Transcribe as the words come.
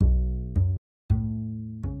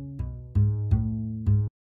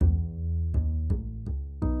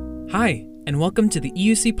Hi, and welcome to the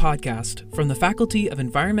EUC podcast from the Faculty of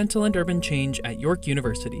Environmental and Urban Change at York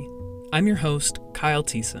University. I'm your host, Kyle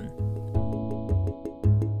Thiessen.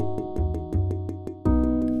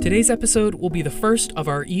 Today's episode will be the first of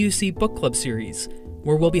our EUC Book Club series,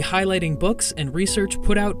 where we'll be highlighting books and research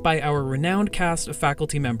put out by our renowned cast of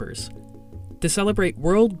faculty members. To celebrate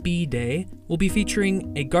World Bee Day, we'll be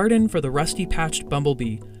featuring A Garden for the Rusty-Patched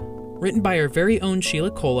Bumblebee, written by our very own Sheila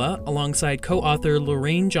Kola alongside co-author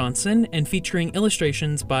Lorraine Johnson and featuring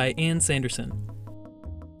illustrations by Anne Sanderson.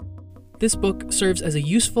 This book serves as a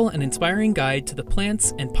useful and inspiring guide to the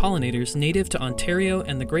plants and pollinators native to Ontario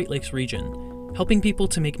and the Great Lakes region, helping people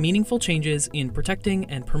to make meaningful changes in protecting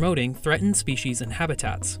and promoting threatened species and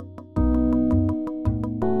habitats.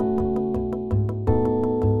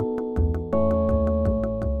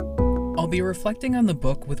 I'll be reflecting on the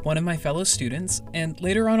book with one of my fellow students, and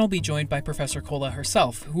later on I'll be joined by Professor Kola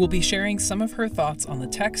herself, who will be sharing some of her thoughts on the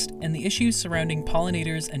text and the issues surrounding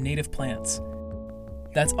pollinators and native plants.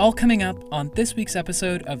 That's all coming up on this week's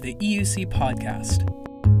episode of the EUC podcast.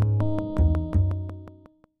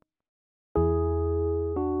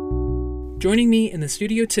 Joining me in the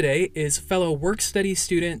studio today is fellow work study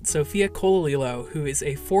student Sophia Colalilo, who is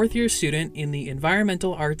a fourth-year student in the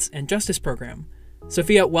Environmental Arts and Justice program.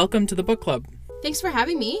 Sophia, welcome to the book club. Thanks for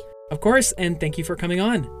having me. Of course, and thank you for coming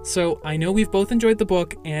on. So I know we've both enjoyed the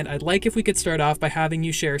book, and I'd like if we could start off by having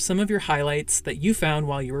you share some of your highlights that you found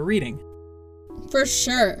while you were reading. For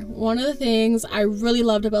sure. One of the things I really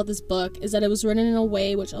loved about this book is that it was written in a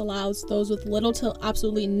way which allows those with little to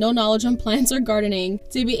absolutely no knowledge on plants or gardening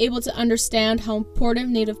to be able to understand how important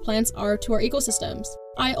native plants are to our ecosystems.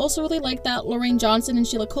 I also really like that Lorraine Johnson and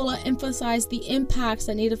Sheila Kola emphasized the impacts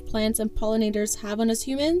that native plants and pollinators have on us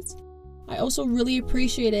humans. I also really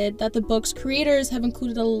appreciated that the book's creators have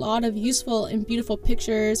included a lot of useful and beautiful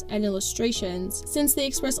pictures and illustrations, since they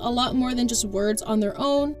express a lot more than just words on their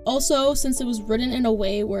own. Also, since it was written in a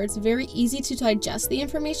way where it's very easy to digest the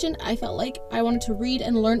information, I felt like I wanted to read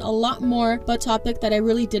and learn a lot more about a topic that I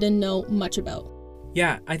really didn't know much about.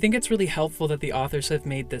 Yeah, I think it's really helpful that the authors have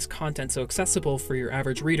made this content so accessible for your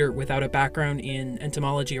average reader without a background in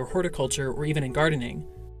entomology or horticulture or even in gardening.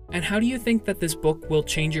 And how do you think that this book will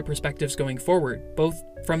change your perspectives going forward, both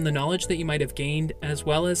from the knowledge that you might have gained as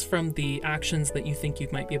well as from the actions that you think you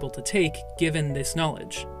might be able to take given this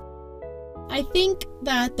knowledge? I think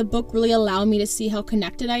that the book really allowed me to see how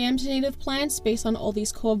connected I am to native plants based on all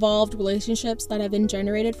these co-evolved relationships that have been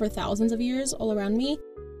generated for thousands of years all around me.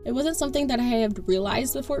 It wasn't something that I had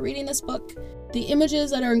realized before reading this book. The images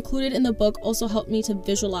that are included in the book also helped me to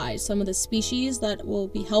visualize some of the species that will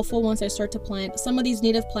be helpful once I start to plant some of these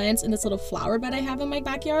native plants in this little flower bed I have in my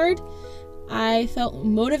backyard. I felt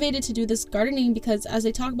motivated to do this gardening because, as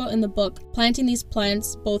they talk about in the book, planting these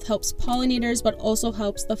plants both helps pollinators but also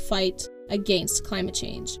helps the fight against climate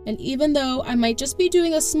change. And even though I might just be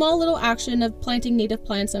doing a small little action of planting native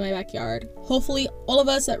plants in my backyard, hopefully all of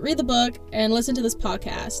us that read the book and listen to this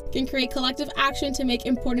podcast can create collective action to make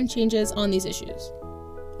important changes on these issues.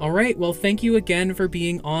 All right, well, thank you again for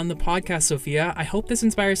being on the podcast, Sophia. I hope this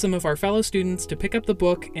inspires some of our fellow students to pick up the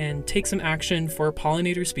book and take some action for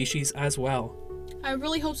pollinator species as well. I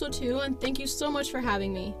really hope so too, and thank you so much for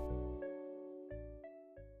having me.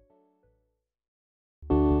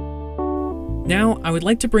 Now, I would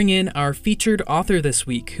like to bring in our featured author this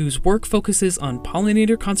week, whose work focuses on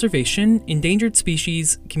pollinator conservation, endangered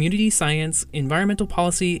species, community science, environmental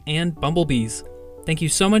policy, and bumblebees. Thank you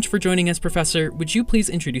so much for joining us, Professor. Would you please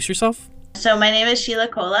introduce yourself? So my name is Sheila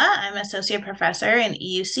Kola. I'm associate professor in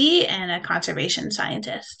EUC and a conservation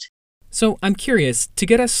scientist. So I'm curious, to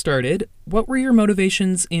get us started, what were your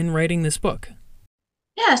motivations in writing this book?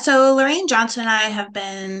 Yeah, so Lorraine Johnson and I have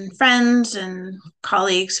been friends and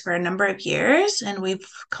colleagues for a number of years, and we've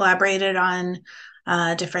collaborated on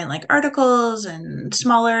different articles and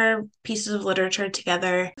smaller pieces of literature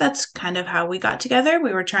together. That's kind of how we got together.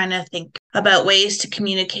 We were trying to think about ways to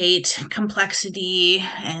communicate complexity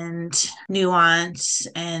and nuance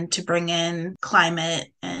and to bring in climate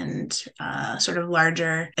and sort of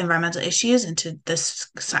larger environmental issues into this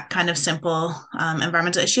kind of simple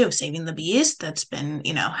environmental issue of saving the bees that's been,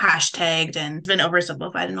 hashtagged and been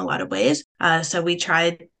oversimplified in a lot of ways. So we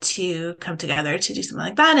tried to come together to do something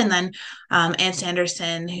like that. And then Anne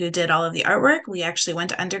Sanderson, who did all of the artwork, we actually went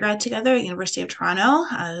to undergrad together at University of Toronto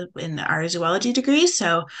in our zoology degree.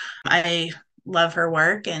 So I love her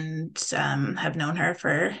work and have known her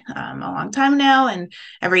for a long time now. And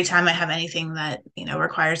every time I have anything that,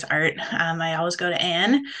 requires art, I always go to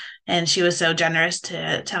Anne. And she was so generous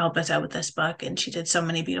to help us out with this book. And she did so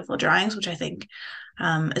many beautiful drawings, which I think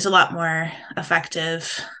is a lot more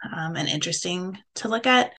effective and interesting to look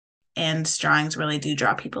at. and drawings really do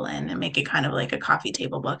draw people in and make it kind of like a coffee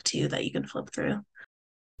table book too that you can flip through.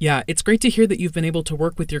 Yeah, it's great to hear that you've been able to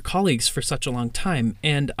work with your colleagues for such a long time,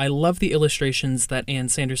 and I love the illustrations that Anne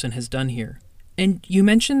Sanderson has done here. And you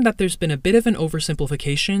mentioned that there's been a bit of an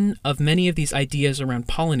oversimplification of many of these ideas around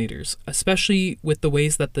pollinators, especially with the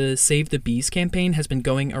ways that the Save the Bees campaign has been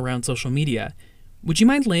going around social media. Would you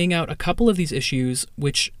mind laying out a couple of these issues,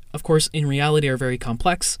 which, of course, in reality are very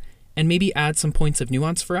complex, and maybe add some points of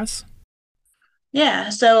nuance for us? Yeah,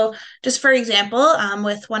 so just for example,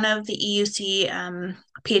 with one of the EUC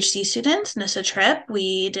PhD students, Nissa Tripp,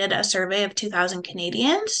 we did a survey of 2,000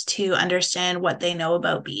 Canadians to understand what they know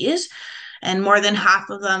about bees. And more than half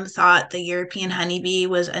of them thought the European honeybee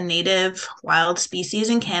was a native wild species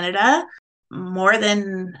in Canada. More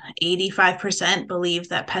than 85% believe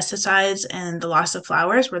that pesticides and the loss of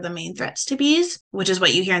flowers were the main threats to bees, which is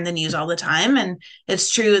what you hear in the news all the time. And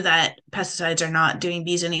it's true that pesticides are not doing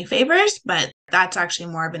bees any favors, but that's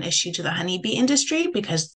actually more of an issue to the honeybee industry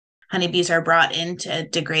because honeybees are brought into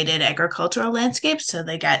degraded agricultural landscapes, so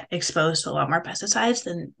they get exposed to a lot more pesticides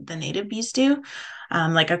than the native bees do.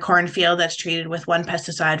 Like a cornfield that's treated with one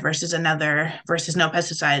pesticide versus another versus no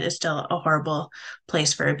pesticide is still a horrible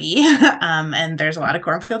place for a bee. And there's a lot of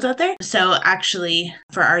cornfields out there. So actually,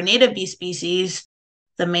 for our native bee species,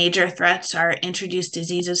 the major threats are introduced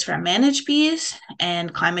diseases from managed bees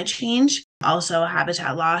and climate change, also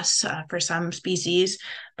habitat loss for some species.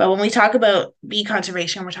 But when we talk about bee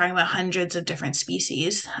conservation, we're talking about hundreds of different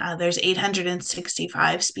species. There's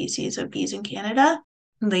 865 species of bees in Canada.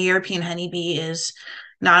 The European honeybee is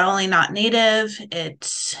not only not native,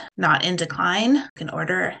 it's not in decline. You can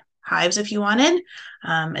order hives if you wanted.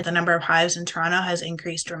 The number of hives in Toronto has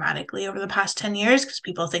increased dramatically over the past 10 years because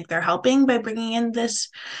people think they're helping by bringing in this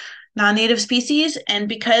non-native species. And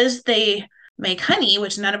because they make honey,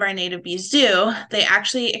 which none of our native bees do, they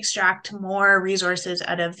actually extract more resources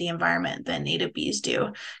out of the environment than native bees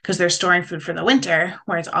do because they're storing food for the winter,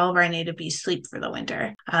 whereas all of our native bees sleep for the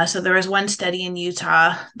winter. So there was one study in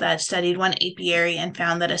Utah that studied one apiary and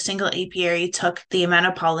found that a single apiary took the amount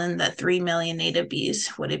of pollen that 3 million native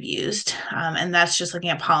bees would have used. And that's just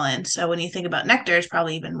looking at pollen. So when you think about nectar, it's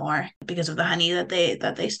probably even more because of the honey that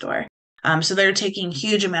they store. So they're taking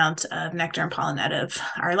huge amounts of nectar and pollen out of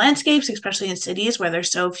our landscapes, especially in cities where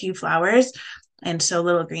there's so few flowers and so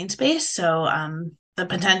little green space. So the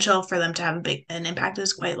potential for them to have an impact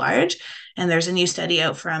is quite large. And there's a new study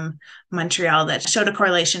out from Montreal that showed a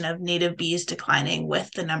correlation of native bees declining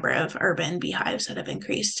with the number of urban beehives that have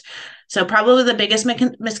increased. So probably the biggest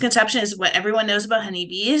misconception is what everyone knows about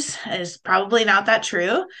honeybees is probably not that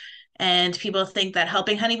true. And people think that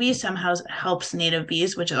helping honeybees somehow helps native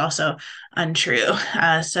bees, which is also untrue.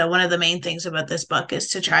 So one of the main things about this book is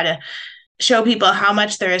to try to show people how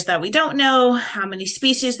much there is that we don't know, how many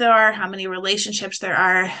species there are, how many relationships there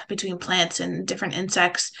are between plants and different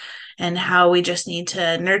insects, and how we just need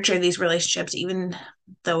to nurture these relationships, even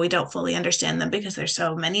though we don't fully understand them because there's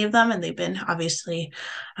so many of them and they've been obviously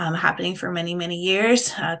happening for many, many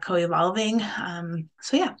years, co-evolving.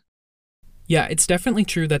 So yeah. Yeah, it's definitely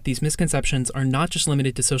true that these misconceptions are not just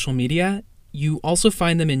limited to social media. You also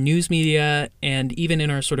find them in news media and even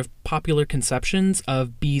in our sort of popular conceptions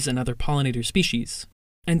of bees and other pollinator species.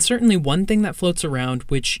 And certainly one thing that floats around,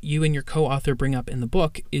 which you and your co-author bring up in the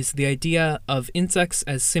book, is the idea of insects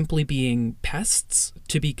as simply being pests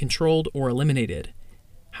to be controlled or eliminated.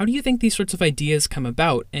 How do you think these sorts of ideas come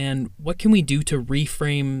about, and what can we do to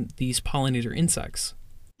reframe these pollinator insects?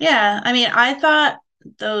 Yeah, I mean, I thought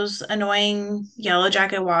those annoying yellow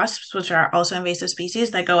jacket wasps, which are also invasive species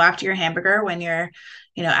that go after your hamburger when you're,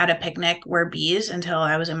 at a picnic, were bees until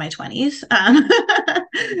I was in my 20s.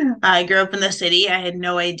 I grew up in the city. I had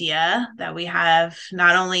no idea that we have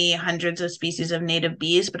not only hundreds of species of native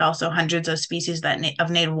bees, but also hundreds of species of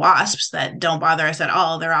native wasps that don't bother us at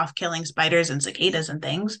all. They're off killing spiders and cicadas and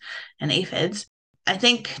things and aphids. I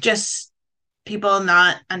think just people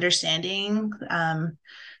not understanding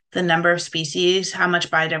the number of species, how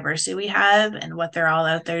much biodiversity we have, and what they're all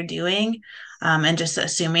out there doing, and just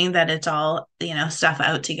assuming that it's all stuff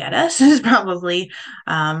out to get us is probably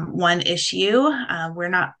one issue. We're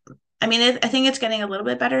not. I mean, I think it's getting a little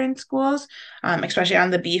bit better in schools, especially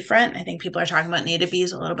on the bee front. I think people are talking about native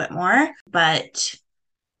bees a little bit more, but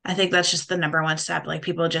I think that's just the number one step, like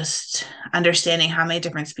people just understanding how many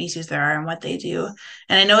different species there are and what they do.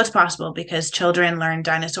 And I know it's possible because children learn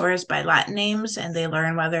dinosaurs by Latin names and they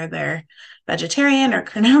learn whether they're vegetarian or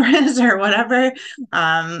carnivorous or whatever.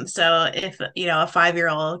 So if, a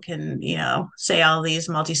 5-year-old can, say all these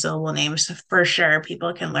multi-syllable names, for sure,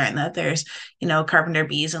 people can learn that there's, carpenter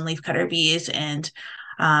bees and leafcutter bees and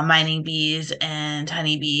mining bees and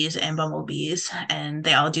honeybees and bumblebees, and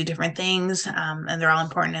they all do different things, and they're all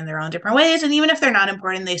important in their own different ways. And even if they're not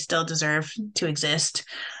important, they still deserve to exist,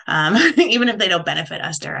 even if they don't benefit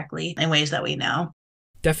us directly in ways that we know.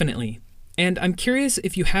 Definitely. And I'm curious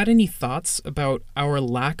if you had any thoughts about our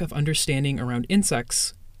lack of understanding around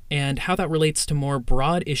insects and how that relates to more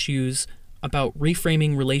broad issues about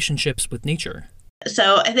reframing relationships with nature.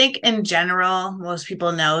 So I think in general, most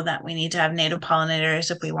people know that we need to have native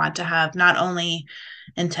pollinators if we want to have not only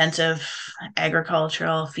intensive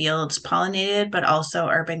agricultural fields pollinated, but also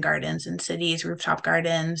urban gardens in cities, rooftop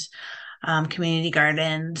gardens, community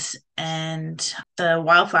gardens, and the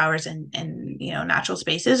wildflowers in natural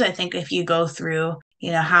spaces. I think if you go through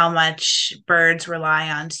how much birds rely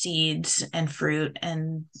on seeds and fruit,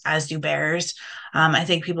 and as do bears, I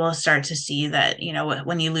think people start to see that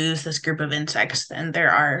when you lose this group of insects, then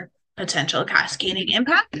there are potential cascading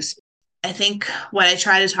impacts. I think what I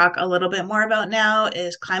try to talk a little bit more about now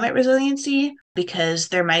is climate resiliency, because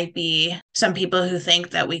there might be some people who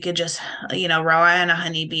think that we could just, rely on a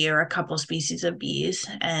honeybee or a couple species of bees,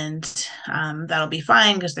 and that'll be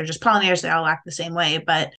fine because they're just pollinators. They all act the same way.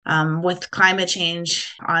 But with climate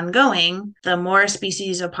change ongoing, the more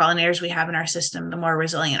species of pollinators we have in our system, the more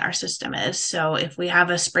resilient our system is. So if we have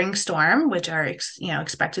a spring storm, which are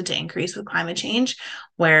expected to increase with climate change,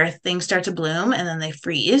 where things start to bloom and then they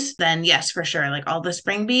freeze, then yes, for sure, like all the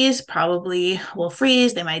spring bees probably will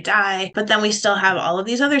freeze. They might die, but then we still have all of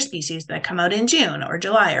these other species that come out in June or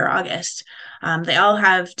July or August. They all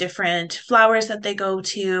have different flowers that they go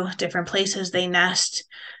to, different places they nest.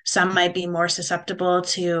 Some might be more susceptible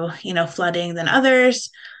to, flooding than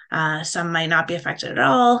others. Some might not be affected at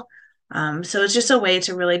all. So it's just a way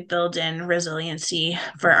to really build in resiliency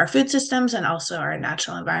for our food systems and also our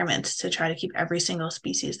natural environments to try to keep every single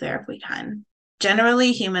species there if we can.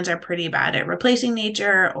 Generally, humans are pretty bad at replacing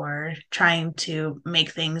nature or trying to make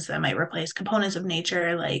things that might replace components of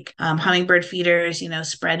nature, like hummingbird feeders,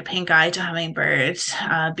 spread pink eye to hummingbirds.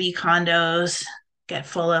 Bee condos get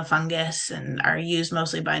full of fungus and are used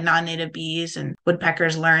mostly by non-native bees, and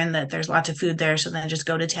woodpeckers learn that there's lots of food there, so then just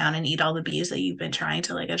go to town and eat all the bees that you've been trying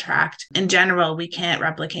to attract. In general, we can't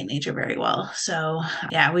replicate nature very well. So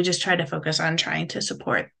yeah, we just try to focus on trying to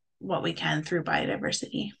support what we can through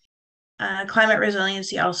biodiversity. Climate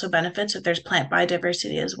resiliency also benefits if there's plant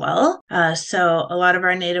biodiversity as well. So a lot of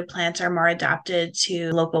our native plants are more adapted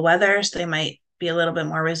to local weather, so they might be a little bit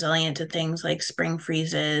more resilient to things like spring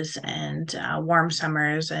freezes and warm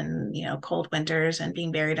summers and cold winters and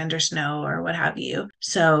being buried under snow or what have you.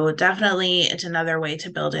 So definitely it's another way to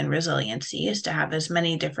build in resiliency, is to have as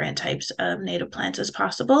many different types of native plants as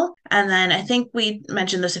possible. And then I think we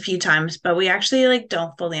mentioned this a few times, but we actually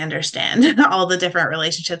don't fully understand all the different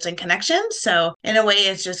relationships and connections. So in a way,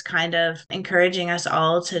 it's just kind of encouraging us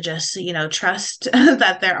all to just trust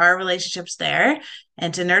that there are relationships there,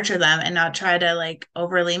 and to nurture them and not try to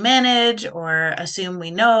overly manage or assume we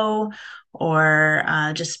know, or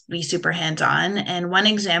just be super hands-on. And one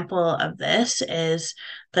example of this is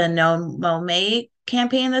the No Mow May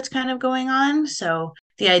campaign that's kind of going on. So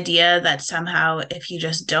the idea that somehow if you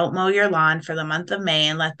just don't mow your lawn for the month of May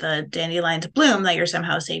and let the dandelions bloom, that you're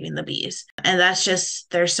somehow saving the bees. And that's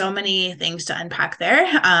just, there's so many things to unpack there.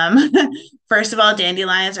 First of all,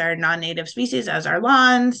 dandelions are non-native species, as are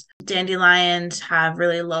lawns. Dandelions have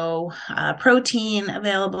really low protein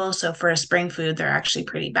available. So for a spring food, they're actually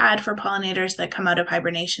pretty bad for pollinators that come out of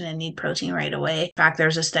hibernation and need protein right away. In fact,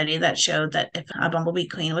 there's a study that showed that if a bumblebee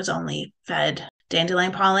queen was only fed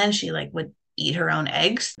dandelion pollen, she would eat her own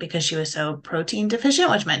eggs because she was so protein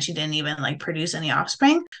deficient, which meant she didn't even produce any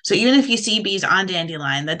offspring. So even if you see bees on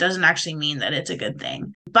dandelion, that doesn't actually mean that it's a good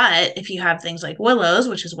thing. But if you have things like willows,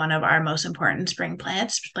 which is one of our most important spring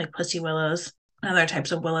plants, like pussy willows, other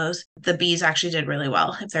types of willows, the bees actually did really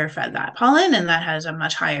well if they're fed that pollen, and that has a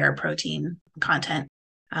much higher protein content.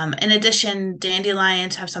 In addition,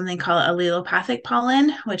 dandelions have something called allelopathic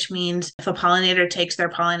pollen, which means if a pollinator takes their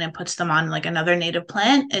pollen and puts them on another native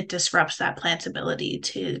plant, it disrupts that plant's ability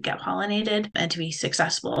to get pollinated and to be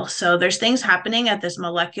successful. So there's things happening at this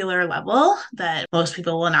molecular level that most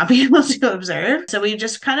people will not be able to observe. So we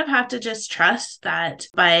just kind of have to just trust that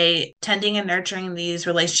by tending and nurturing these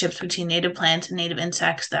relationships between native plants and native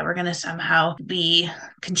insects, that we're going to somehow be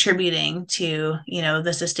contributing to,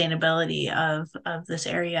 the sustainability of this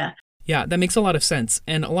area. Yeah, that makes a lot of sense.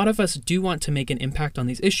 And a lot of us do want to make an impact on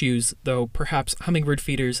these issues, though perhaps hummingbird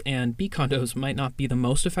feeders and bee condos might not be the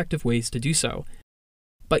most effective ways to do so.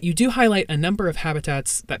 But you do highlight a number of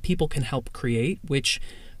habitats that people can help create, which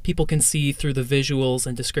people can see through the visuals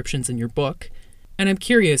and descriptions in your book. And I'm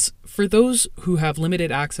curious, for those who have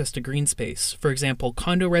limited access to green space, for example,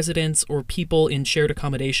 condo residents or people in shared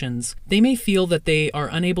accommodations, they may feel that they are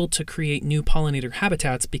unable to create new pollinator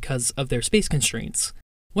habitats because of their space constraints.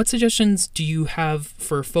 What suggestions do you have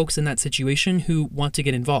for folks in that situation who want to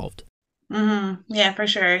get involved? Yeah, for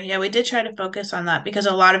sure. Yeah, we did try to focus on that because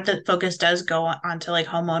a lot of the focus does go on to like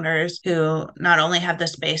homeowners who not only have the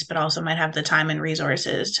space, but also might have the time and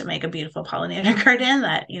resources to make a beautiful pollinator garden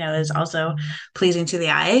that, is also pleasing to the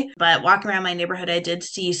eye. But walking around my neighborhood, I did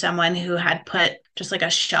see someone who had put just like a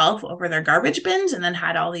shelf over their garbage bins and then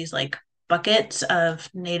had all these like buckets of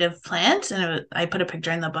native plants, and I put a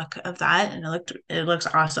picture in the book of that, and it looks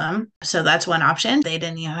awesome. So that's one option. They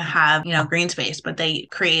didn't even have green space, but they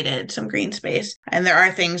created some green space. And there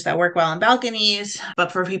are things that work well in balconies,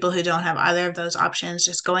 but for people who don't have either of those options,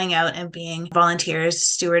 just going out and being volunteers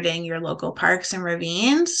stewarding your local parks and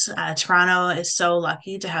ravines. Toronto is so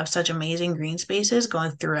lucky to have such amazing green spaces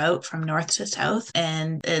going throughout from north to south,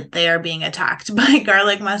 and they are being attacked by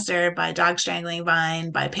garlic mustard, by dog strangling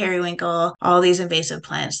vine, by periwinkle, all these invasive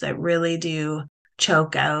plants that really do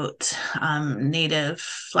choke out native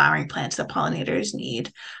flowering plants that pollinators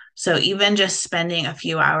need. So even just spending a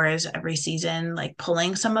few hours every season, like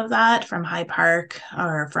pulling some of that from High Park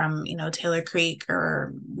or from, Taylor Creek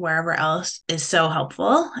or wherever else is so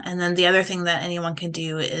helpful. And then the other thing that anyone can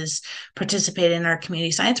do is participate in our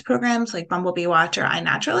community science programs like Bumblebee Watch or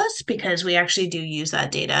iNaturalist, because we actually do use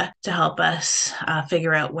that data to help us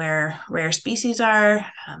figure out where rare species are,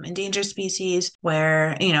 endangered species,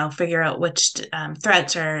 where, figure out which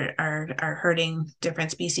threats are hurting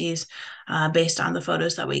different species based on the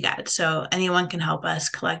photos that we get. So anyone can help us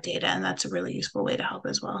collect data, and that's a really useful way to help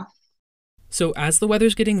as well. So as the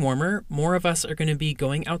weather's getting warmer, more of us are going to be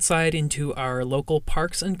going outside into our local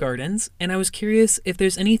parks and gardens, and I was curious if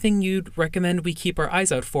there's anything you'd recommend we keep our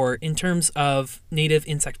eyes out for in terms of native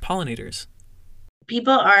insect pollinators.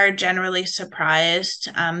 People are generally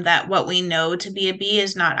surprised that what we know to be a bee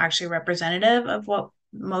is not actually representative of what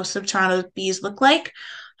most of Toronto's bees look like.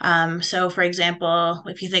 So for example,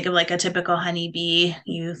 if you think of like a typical honeybee,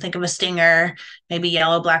 you think of a stinger, maybe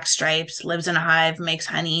yellow, black stripes, lives in a hive, makes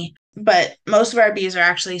honey. But most of our bees are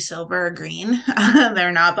actually silver or green.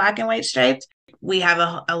 They're not black and white striped. We have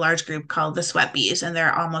a large group called the sweat bees, and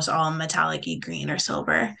they're almost all metallic-y green or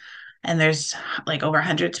silver. And there's like over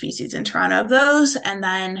 100 species in Toronto of those. And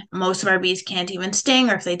then most of our bees can't even sting,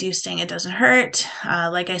 or if they do sting, it doesn't hurt.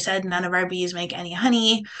 Like I said, none of our bees make any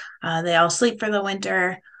honey. They all sleep for the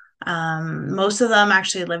winter. Most of them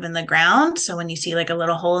actually live in the ground. So when you see like a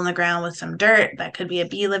little hole in the ground with some dirt, that could be a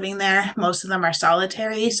bee living there. Most of them are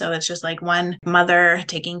solitary. So it's just like one mother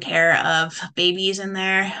taking care of babies in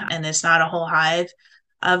there, and it's not a whole hive.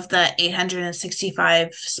 Of the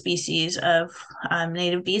 865 species of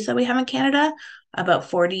native bees that we have in Canada,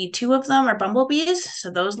 about 42 of them are bumblebees.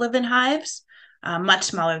 So those live in hives. Much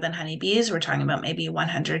smaller than honeybees. We're talking about maybe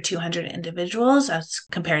 100, 200 individuals as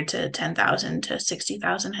compared to 10,000 to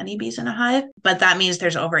 60,000 honeybees in a hive. But that means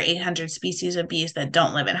there's over 800 species of bees that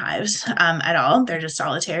don't live in hives at all. They're just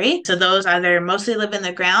solitary. So those either mostly live in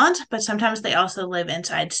the ground, but sometimes they also live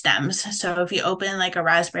inside stems. So if you open like a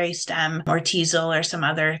raspberry stem or teasel or some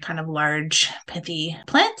other kind of large pithy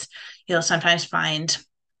plant, you'll sometimes find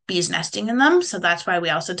bees nesting in them. So that's why we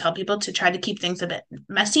also tell people to try to keep things a bit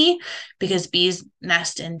messy, because bees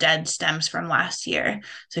nest in dead stems from last year.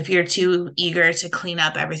 So if you're too eager to clean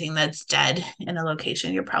up everything that's dead in a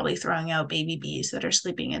location, you're probably throwing out baby bees that are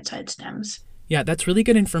sleeping inside stems. Yeah, that's really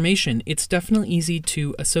good information. It's definitely easy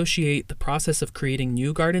to associate the process of creating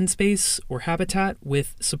new garden space or habitat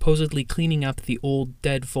with supposedly cleaning up the old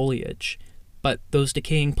dead foliage. But those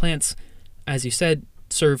decaying plants, as you said,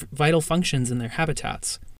 serve vital functions in their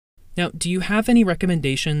habitats. Now, do you have any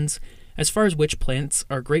recommendations as far as which plants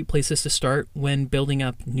are great places to start when building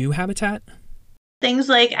up new habitat? Things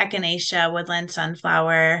like echinacea, woodland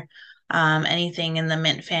sunflower, anything in the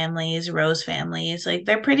mint families, rose families, like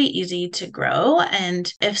they're pretty easy to grow.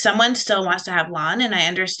 And if someone still wants to have lawn, and I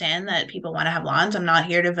understand that people want to have lawns, I'm not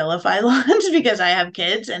here to vilify lawns because I have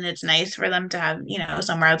kids and it's nice for them to have,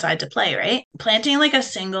 somewhere outside to play, right? Planting like a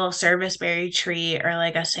single serviceberry tree or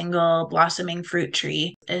like a single blossoming fruit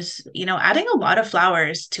tree is, adding a lot of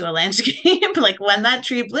flowers to a landscape. Like when that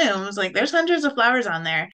tree blooms, like there's hundreds of flowers on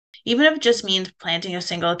there. Even if it just means planting a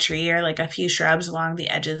single tree or like a few shrubs along the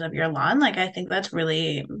edges of your lawn, like I think that's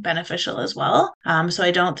really beneficial as well. So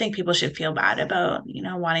I don't think people should feel bad about,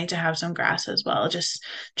 wanting to have some grass as well. Just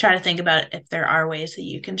try to think about if there are ways that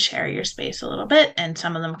you can share your space a little bit. And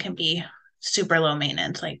some of them can be super low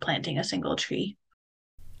maintenance, like planting a single tree.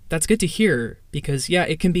 That's good to hear because, yeah,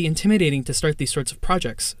 it can be intimidating to start these sorts of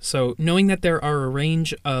projects. So knowing that there are a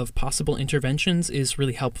range of possible interventions is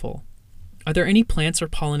really helpful. Are there any plants or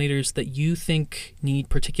pollinators that you think need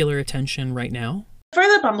particular attention right now? For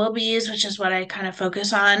the bumblebees, which is what I kind of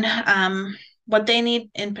focus on, what they need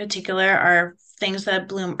in particular are things that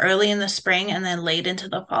bloom early in the spring and then late into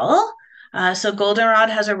the fall. So goldenrod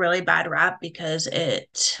has a really bad rap because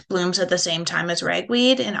it blooms at the same time as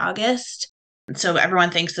ragweed in August. So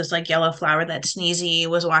everyone thinks this like yellow flower that Sneezy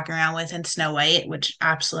was walking around with in Snow White, which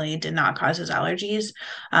absolutely did not cause his allergies,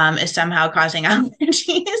 is somehow causing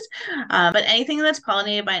allergies. But anything that's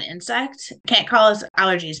pollinated by an insect can't cause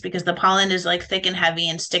allergies because the pollen is like thick and heavy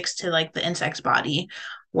and sticks to like the insect's body.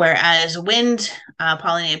 Whereas wind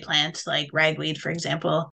pollinated plants like ragweed, for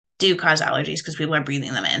example, do cause allergies because people are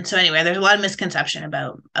breathing them in. So anyway, there's a lot of misconception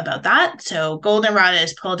about that. So goldenrod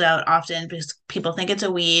is pulled out often because people think it's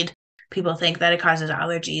a weed. People think that it causes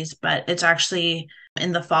allergies, but it's actually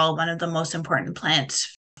in the fall one of the most important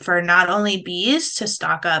plants for not only bees to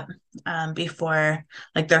stock up before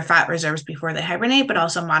like their fat reserves before they hibernate, but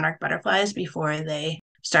also monarch butterflies before they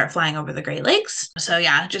start flying over the Great Lakes. So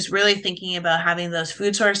yeah, just really thinking about having those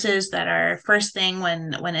food sources that are first thing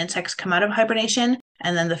when insects come out of hibernation,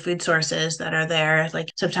 and then the food sources that are there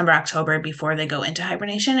like September, October before they go into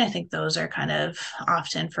hibernation. I think those are kind of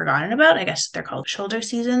often forgotten about. I guess they're called shoulder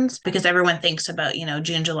seasons because everyone thinks about,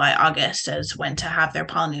 June, July, August as when to have their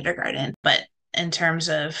pollinator garden. But in terms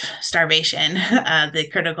of starvation, the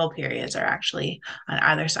critical periods are actually on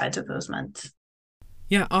either sides of those months.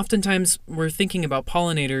 Yeah, oftentimes we're thinking about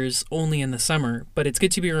pollinators only in the summer, but it's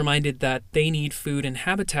good to be reminded that they need food and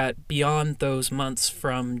habitat beyond those months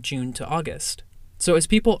from June to August. So as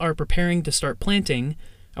people are preparing to start planting,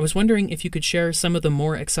 I was wondering if you could share some of the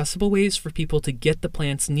more accessible ways for people to get the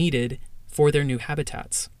plants needed for their new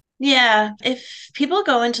habitats. Yeah, if people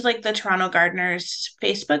go into like the Toronto Gardeners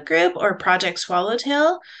Facebook group or Project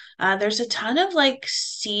Swallowtail, there's a ton of like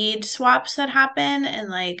seed swaps that happen and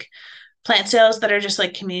like plant sales that are just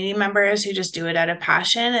like community members who just do it out of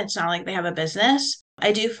passion. It's not like they have a business.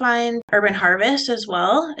 I do find Urban Harvest as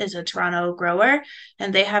well is a Toronto grower,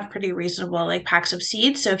 and they have pretty reasonable like packs of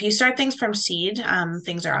seeds. So if you start things from seed,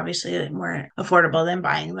 things are obviously more affordable than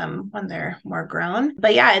buying them when they're more grown.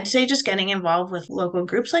 But yeah, I'd say just getting involved with local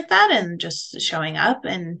groups like that and just showing up.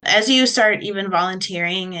 And as you start even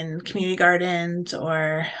volunteering in community gardens,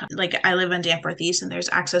 or like I live in Danforth East and there's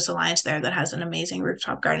Access Alliance there that has an amazing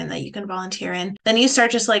rooftop garden that you can volunteer in, then you start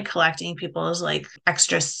just like collecting people's like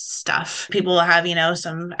extra stuff. People will have,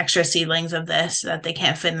 some extra seedlings of this that they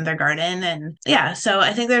can't fit in their garden. And yeah, so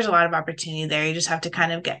I think there's a lot of opportunity there. You just have to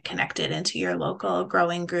kind of get connected into your local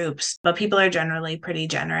growing groups. But people are generally pretty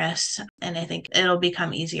generous, and I think it'll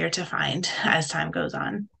become easier to find as time goes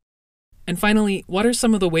on. And finally, what are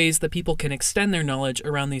some of the ways that people can extend their knowledge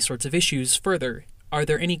around these sorts of issues further? Are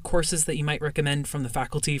there any courses that you might recommend from the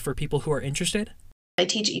faculty for people who are interested? I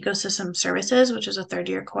teach ecosystem services, which is a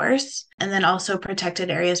third-year course, and then also protected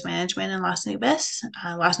areas management in Las Nubes.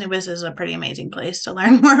 Las Nubes is a pretty amazing place to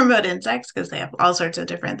learn more about insects because they have all sorts of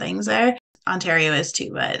different things there. Ontario is too,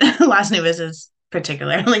 but Las Nubes is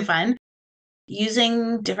particularly fun.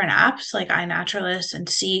 Using different apps like iNaturalist and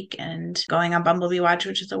Seek and going on Bumblebee Watch,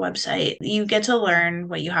 which is a website, you get to learn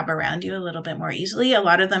what you have around you a little bit more easily. A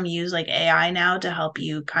lot of them use like AI now to help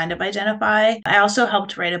you kind of identify. I also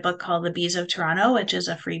helped write a book called The Bees of Toronto, which is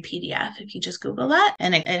a free PDF if you just Google that.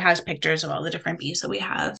 And it has pictures of all the different bees that we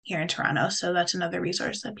have here in Toronto. So that's another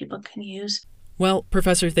resource that people can use. Well,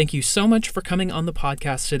 Professor, thank you so much for coming on the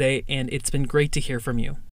podcast today, and it's been great to hear from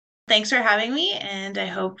you. Thanks for having me, and I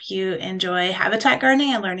hope you enjoy habitat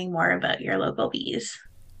gardening and learning more about your local bees.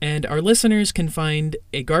 And our listeners can find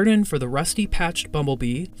A Garden for the Rusty-Patched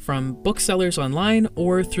Bumblebee from booksellers online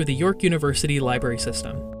or through the York University Library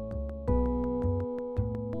System.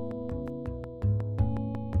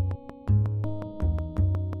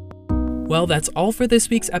 Well, that's all for this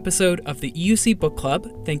week's episode of the EUC Book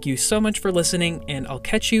Club. Thank you so much for listening, and I'll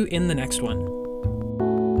catch you in the next one.